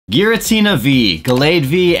Giratina V, Gallade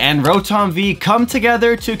V, and Rotom V come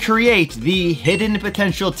together to create the Hidden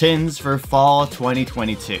Potential Tins for Fall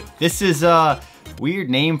 2022. This is a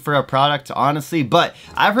weird name for a product, honestly, but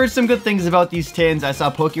I've heard some good things about these tins. I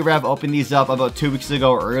saw PokeRev open these up about 2 weeks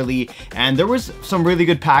ago early, and there was some really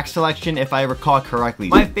good pack selection if I recall correctly.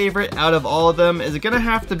 My favorite out of all of them is gonna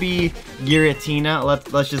have to be Giratina.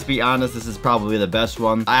 Let's just be honest, this is probably the best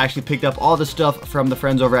one. I actually picked up all the stuff from the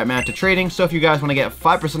friends over at Manta Trading, so if you guys want to get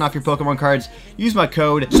 5% off your Pokemon cards, use my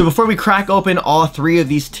code. So before we crack open all 3 of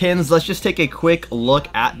these tins, let's just take a quick look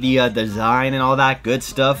at the design and all that good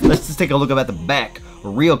stuff. Let's just take a look at the back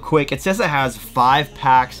real quick. It says it has 5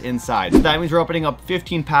 packs inside. So that means we're opening up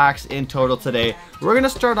 15 packs in total today. We're gonna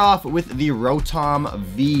start off with the Rotom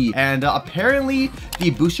V, and apparently the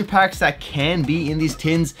booster packs that can be in these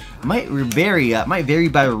tins might vary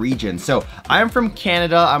by region. So I'm from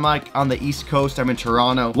Canada. I'm like on the East Coast. I'm in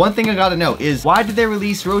Toronto. One thing I gotta know is, why did they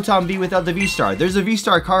release Rotom V without the V-Star? There's a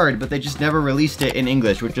V-Star card, but they just never released it in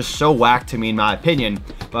English, which is so whack to me in my opinion.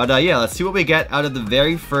 But yeah, let's see what we get out of the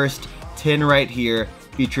very first tin right here,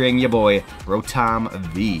 featuring your boy Rotom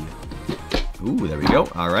V. Ooh, there we go.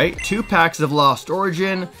 All right, 2 packs of Lost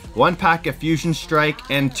Origin, 1 pack of Fusion Strike,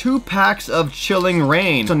 and 2 packs of Chilling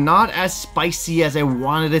Reign. So not as spicy as I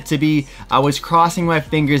wanted it to be. I was crossing my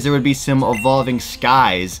fingers there would be some Evolving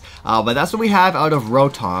Skies, but that's what we have out of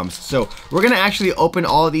Rotoms. So we're gonna actually open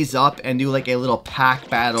all of these up and do like a little pack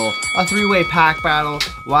battle, a 3-way pack battle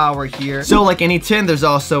while we're here. So like any tin, there's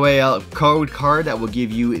also a code card that will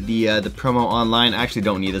give you the promo online. I actually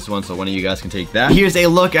don't need this one, so one of you guys can take that. Here's a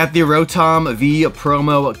look at the Rotom V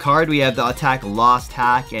promo card. We have the Attack Lost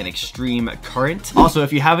Hack and Extreme Current. Also,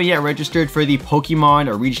 if you haven't yet registered for the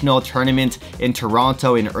Pokemon Regional Tournament in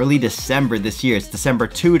Toronto in early December this year, it's December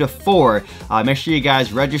 2 to 4, make sure you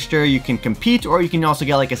guys register. You can compete, or you can also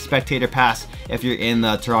get like a spectator pass if you're in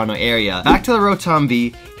the Toronto area. Back to the Rotom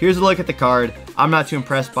V. Here's a look at the card. I'm not too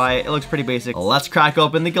impressed by it. It looks pretty basic. Let's crack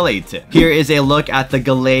open the Gallade tin. Here is a look at the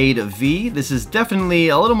Gallade V. This is definitely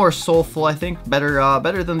a little more soulful, I think.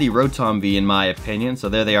 Better than the Rotom V in my opinion. So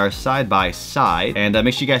there they are side by side. And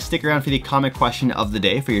make sure you guys stick around for the comment question of the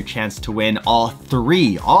day for your chance to win all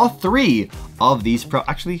three of these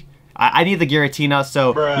Actually, I need the Giratina, so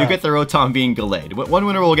you get the Rotom being Gallade. One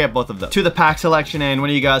winner will get both of them. To the pack selection, and one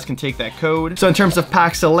of you guys can take that code. So in terms of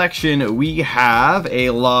pack selection, we have a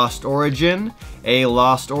Lost Origin,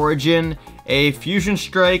 a Fusion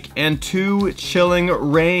Strike, and 2 Chilling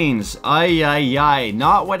Reigns. Ay,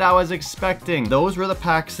 not what I was expecting. Those were the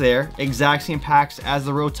packs there. Exact same packs as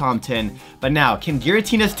the Rotom tin. But now, can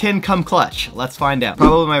Giratina's tin come clutch? Let's find out.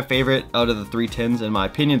 Probably my favorite out of the 3 tins, in my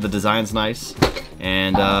opinion. The design's nice.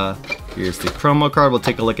 And here's the promo card. We'll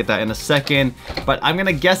take a look at that in a second. But I'm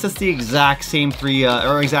gonna guess it's the exact same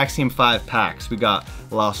 5 packs. We got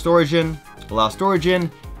Lost Origin,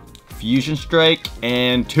 Fusion Strike,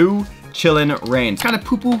 and 2 Chillin' Reigns. Kind of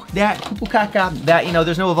poo-poo caca that, you know,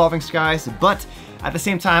 there's no Evolving Skies, but at the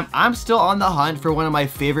same time, I'm still on the hunt for one of my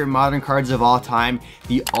favorite modern cards of all time,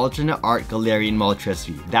 the Alternate Art Galarian Moltres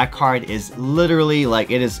V. That card is literally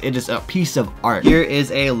like, it is a piece of art. Here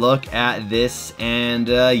is a look at this, and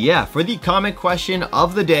yeah, for the comment question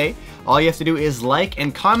of the day, all you have to do is like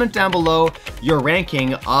and comment down below your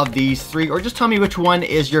ranking of these 3, or just tell me which one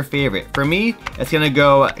is your favorite. For me, it's gonna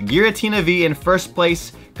go Giratina V in first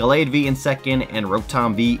place, Gallade V in second, and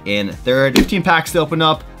Rotom V in third. 15 packs to open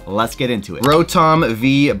up. Let's get into it. Rotom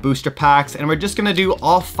V booster packs, and we're just gonna do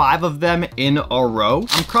all 5 of them in a row.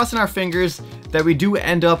 I'm crossing our fingers that we do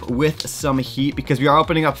end up with some heat, because we are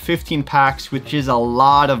opening up 15 packs, which is a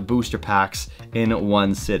lot of booster packs in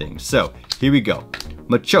one sitting. So here we go.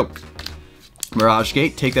 Machoke, Mirage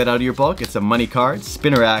Gate, take that out of your bulk. It's a money card.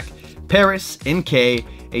 Spinarak, Paris, NK,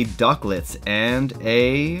 a Ducklets, and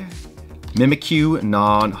a Mimikyu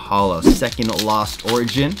non-holo. Second Lost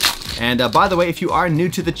Origin. And by the way, if you are new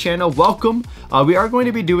to the channel, welcome. We are going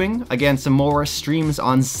to be doing, again, some more streams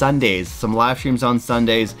on Sundays, some live streams on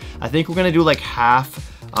Sundays. I think we're gonna do like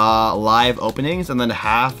half live openings and then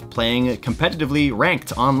half playing competitively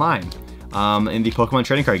ranked online in the Pokemon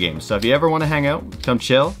trading card games. So if you ever wanna hang out, come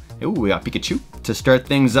chill. Ooh, we got Pikachu. To start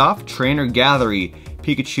things off, Trainer Gallery.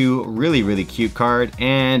 Pikachu, really cute card,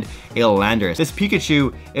 and a Landorus. This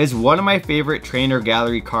Pikachu is one of my favorite Trainer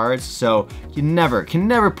Gallery cards, so you can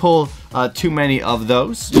never pull too many of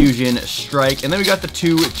those. Fusion Strike, and then we got the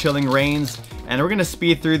 2 Chilling Reigns, and we're gonna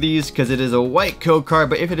speed through these because it is a white code card,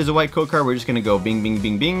 but if it is a white code card, we're just gonna go bing, bing,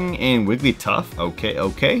 bing, bing, and Wigglytuff.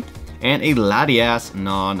 Okay. and a Latias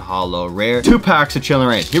non-holo rare. 2 packs of chilling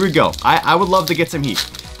right. Here we go. I would love to get some heat.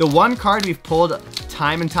 The one card we've pulled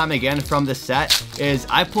time and time again from this set is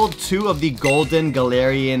I pulled 2 of the golden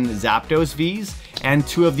Galarian Zapdos Vs and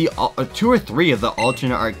 2 or 3 of the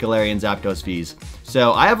alternate art Galarian Zapdos Vs.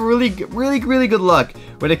 So I have really good luck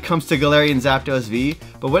when it comes to Galarian Zapdos V,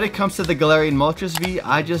 but when it comes to the Galarian Moltres V,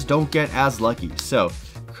 I just don't get as lucky. So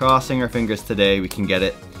crossing our fingers today, we can get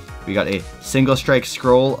it. We got a single strike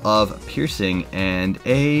scroll of piercing and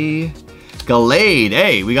a Gallade.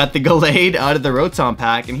 Hey, we got the Gallade out of the Rotom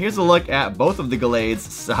pack, and here's a look at both of the Gallades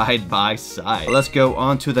side by side. Let's go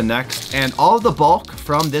on to the next, and all of the bulk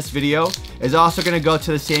from this video is also going to go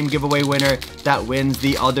to the same giveaway winner that wins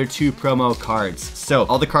the other 2 promo cards. So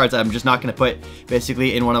all the cards I'm just not going to put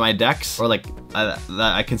basically in one of my decks, or like that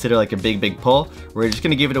I consider like a big pull. We're just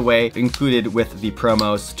going to give it away included with the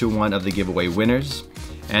promos to one of the giveaway winners.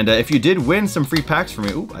 And if you did win some free packs from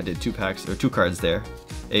me, ooh, I did 2 packs, or 2 cards there.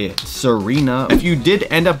 A Serena. If you did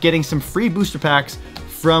end up getting some free booster packs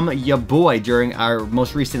from ya boy during our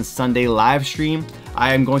most recent Sunday live stream,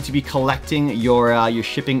 I am going to be collecting your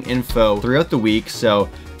shipping info throughout the week. So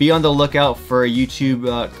be on the lookout for a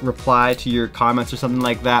YouTube reply to your comments or something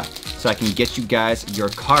like that, so I can get you guys your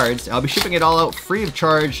cards. I'll be shipping it all out free of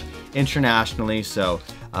charge internationally. So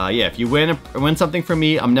yeah, if you win something from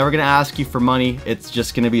me, I'm never gonna ask you for money. It's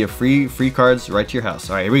just gonna be a free cards right to your house.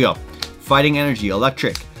 All right, here we go. Fighting Energy,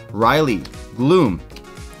 Electric, Riley, Gloom,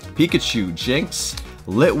 Pikachu, Jinx,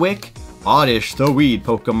 Litwick, Oddish, the Weed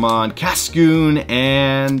Pokemon, Cascoon,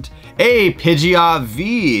 and a Pidgeot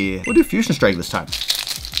V. We'll do Fusion Strike this time.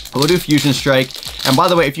 We'll do Fusion Strike. And by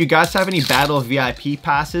the way, if you guys have any Battle VIP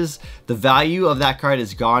passes, the value of that card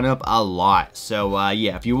has gone up a lot. So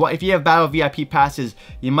yeah, if you have Battle VIP passes,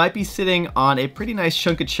 you might be sitting on a pretty nice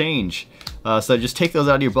chunk of change. So just take those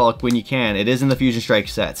out of your bulk when you can. It is in the Fusion Strike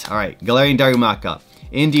sets. All right, Galarian Darumaka,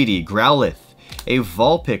 Indeedee, Growlithe, a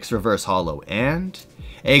Vulpix Reverse Holo, and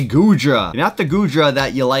a Goodra. Not the Goodra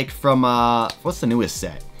that you like from, what's the newest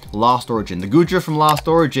set? Lost Origin. The Goodra from Lost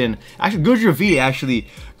Origin. Actually, Goodra V, actually.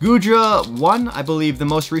 Goodra won, I believe, the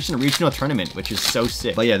most recent regional tournament, which is so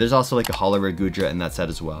sick. But yeah, there's also like a Holo Rare Goodra in that set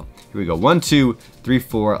as well. Here we go. 1, 2, 3,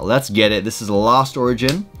 4. Let's get it. This is Lost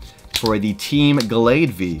Origin for the Team Gallade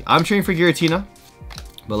V. I'm cheering for Giratina,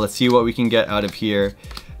 but let's see what we can get out of here.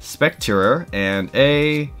 Spectre and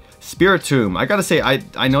a Spiritomb. I gotta say,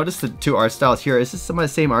 I noticed the 2 art styles here. Is this some of the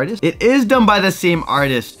same artist? It is done by the same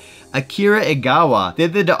artist. Akira Egawa. They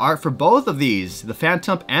did the art for both of these, the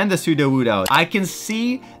Phantump and the Sudowoodo. I can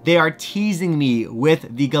see they are teasing me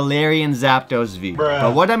with the Galarian Zapdos V. Bruh.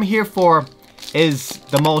 But what I'm here for is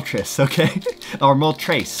the Moltres, okay? Or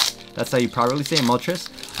Moltres. That's how you probably say Moltres.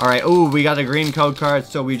 All right, ooh, we got a green code card,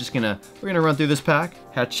 so we're gonna run through this pack.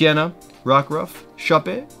 Hachiena, Rockruff,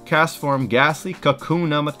 Shuppet, Castform, Ghastly,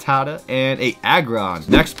 Kakuna Matata, and a Aggron.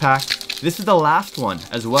 Next pack. This is the last one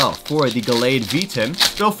as well for the Gallade V-Tin.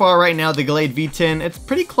 So far right now, the Gallade V-Tin, it's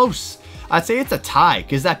pretty close. I'd say it's a tie,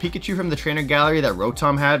 because that Pikachu from the trainer gallery that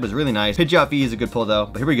Rotom had was really nice. Pidgeot V is a good pull though,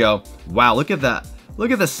 but here we go. Wow, look at that.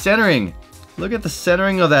 Look at the centering. Look at the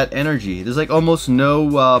centering of that energy. There's like almost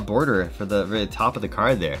no border for the very top of the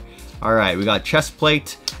card there. All right, we got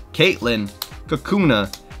Chestplate, Caitlyn,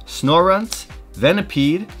 Kakuna, Snorunt,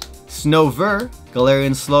 Venipede, Snover,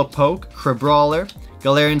 Galarian Slowpoke, Crabrawler,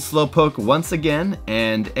 Galarian Slowpoke once again,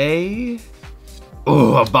 and a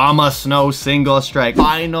Obama Snow single strike.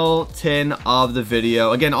 Final tin of the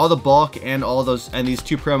video. Again, all the bulk and all those and these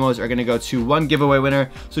 2 promos are gonna go to 1 giveaway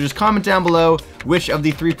winner. So just comment down below which of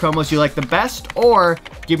the 3 promos you like the best, or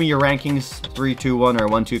give me your rankings 3, 2, 1, or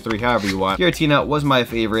 1, 2, 3, however you want. Giratina was my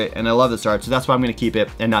favorite, and I love this art, so that's why I'm gonna keep it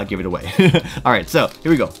and not give it away. All right, so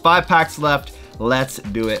here we go. 5 packs left. Let's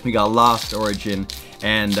do it. We got Lost Origin.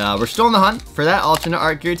 And we're still on the hunt for that alternate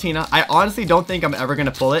art Giratina. I honestly don't think I'm ever gonna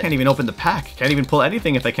pull it. Can't even open the pack. Can't even pull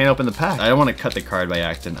anything if I can't open the pack. I don't want to cut the card by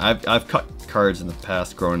accident. I've cut cards in the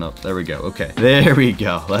past growing up. There we go. Okay, there we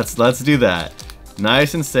go. Let's do that.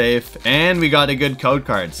 Nice and safe. And we got a good code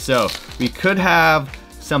card. So we could have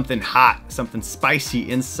something hot, something spicy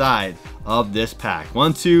inside of this pack.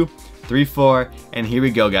 1, 2, 3, 4, and here we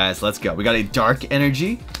go, guys. Let's go. We got a Dark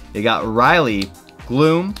Energy. We got Riley,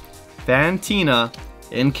 Gloom, Fantina,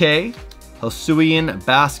 NK, Hisuian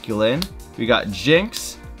Basculin. We got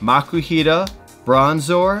Jinx, Makuhita,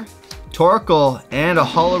 Bronzor, Torkoal, and a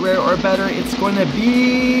Holo Rare or better. It's going to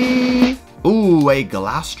be Ooh, a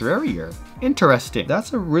Glastrier. Interesting.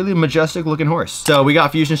 That's a really majestic looking horse. So we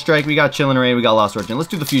got Fusion Strike, we got Chillin' Rain, we got Lost Origin. Let's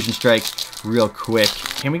do the Fusion Strike real quick.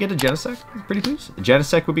 Can we get a Genesect? Pretty please. A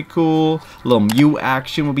Genesect would be cool. A little Mew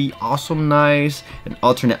action would be also nice. An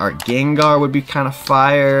alternate art Gengar would be kind of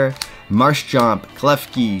fire. Marshjump,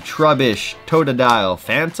 Klefki, Trubbish, Totodile,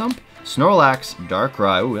 Phantom, Snorlax,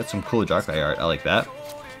 Darkrai. Ooh, that's some cool Darkrai art. I like that.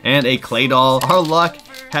 And a Claydol. Our luck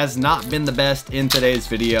has not been the best in today's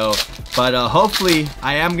video, but hopefully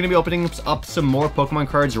I am going to be opening up some more Pokemon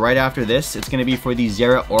cards right after this. It's going to be for the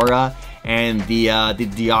Zeraora and the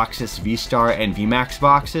Deoxys V-Star and VMAX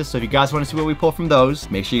boxes. So if you guys want to see what we pull from those,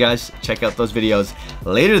 make sure you guys check out those videos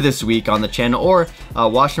later this week on the channel, or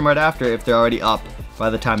watch them right after if they're already up by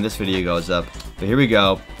the time this video goes up. But here we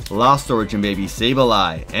go. Lost Origin, baby.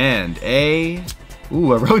 Sableye and a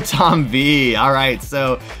Rotom V. All right,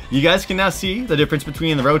 so you guys can now see the difference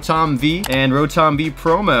between the Rotom V and Rotom V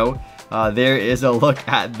promo. There is a look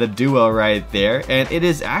at the duo right there, and it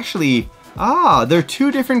is actually, they're two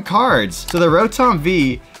different cards. So the Rotom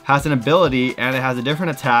V has an ability and it has a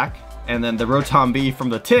different attack, and then the Rotom V from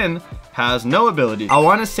the tin has no ability. I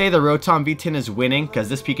want to say the Rotom V tin is winning because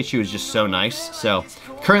this Pikachu is just so nice. So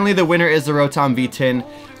currently the winner is the Rotom V tin,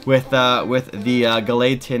 with the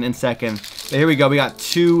Gallade tin in second. But here we go. We got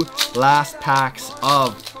two last packs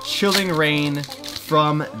of Chilling Rain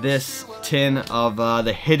from this tin of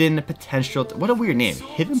the Hidden Potential. What a weird name.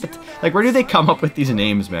 Like, where do they come up with these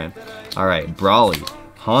names, man? All right. Brawly,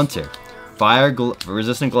 Haunter, Fire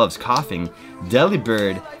Resistant Gloves, Coughing,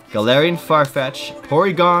 Delibird, Galarian Farfetch,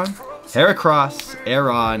 Porygon, Heracross,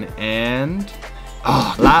 Aeron, and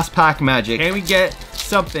last pack magic. Can we get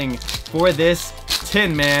something for this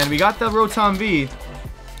tin, man? We got the Rotom V,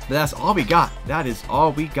 but that's all we got. That is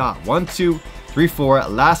all we got. 1, 2, 3, 4.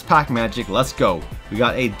 Last pack magic. Let's go. We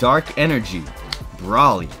got a Dark Energy,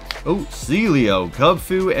 Brawly, Celio,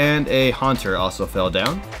 Cubfu, and a Haunter also fell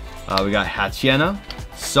down. We got Hachiena,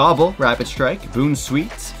 Sobble, Rapid Strike, Boon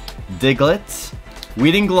Sweet, Diglett,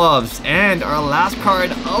 Weeding Gloves, and our last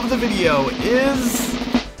card of the video is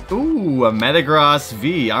a Metagross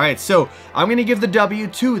V. All right, so I'm gonna give the W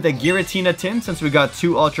to the Giratina tin since we got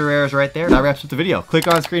two ultra rares right there. That wraps up the video. Click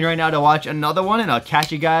on screen right now to watch another one, and I'll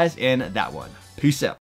catch you guys in that one. Peace out.